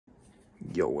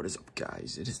Yo, what is up,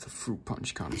 guys? It is the Fruit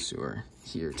Punch Connoisseur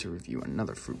here to review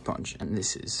another Fruit Punch, and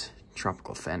this is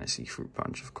Tropical Fantasy Fruit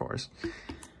Punch, of course.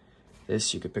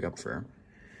 This you could pick up for,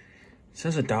 it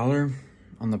says $1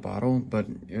 on the bottle, but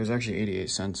it was actually 88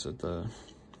 cents at the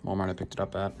Walmart I picked it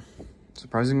up at.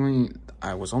 Surprisingly,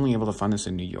 I was only able to find this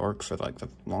in New York for like the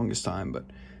longest time, but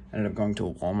I ended up going to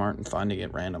a Walmart and finding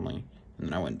it randomly, and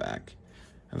then I went back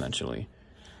eventually.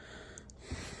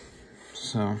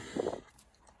 So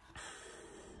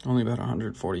only about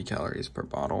 140 calories per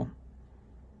bottle,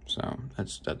 so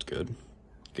that's good. You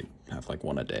could have like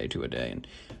one a day, two a day, and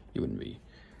you wouldn't be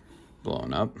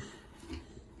blowing up.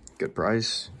 Good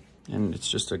price, and it's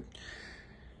just a,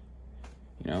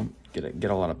 you know,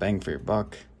 get a lot of bang for your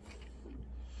buck.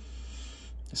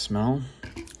 The smell,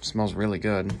 it smells really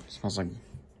good. It smells like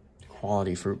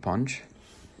quality fruit punch.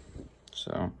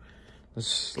 So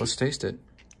let's taste it.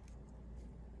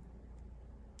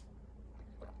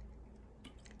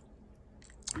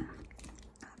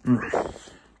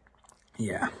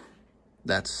 Yeah,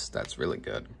 that's really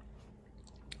good.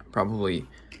 Probably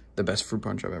the best fruit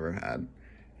punch I've ever had.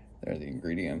 There are the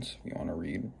ingredients. If you want to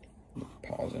read,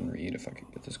 pause and read if I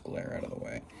could get this glare out of the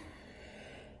way.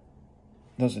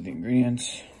 Those are the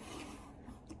ingredients.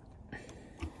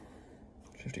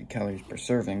 50 calories per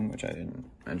serving, which I didn't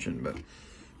mention, but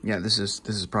yeah, this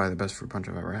is probably the best fruit punch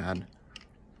I've ever had.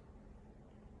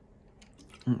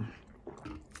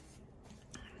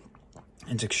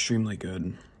 It's extremely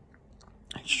good.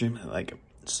 Extremely, like, it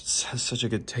has such a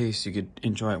good taste. You could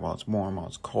enjoy it while it's warm, while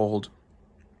it's cold.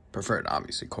 Prefer it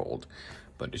obviously cold,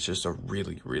 but it's just a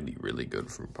really good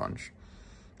fruit punch.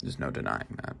 There's no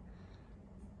denying that.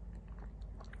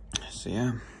 So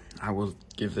yeah, I will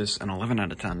give this an 11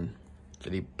 out of 10 for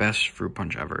the best fruit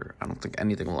punch ever. I don't think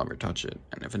anything will ever touch it,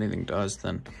 and if anything does,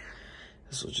 then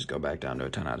this will just go back down to a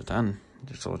 10 out of 10.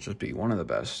 This will just be one of the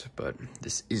best, but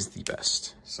this is the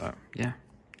best. So yeah,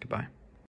 goodbye.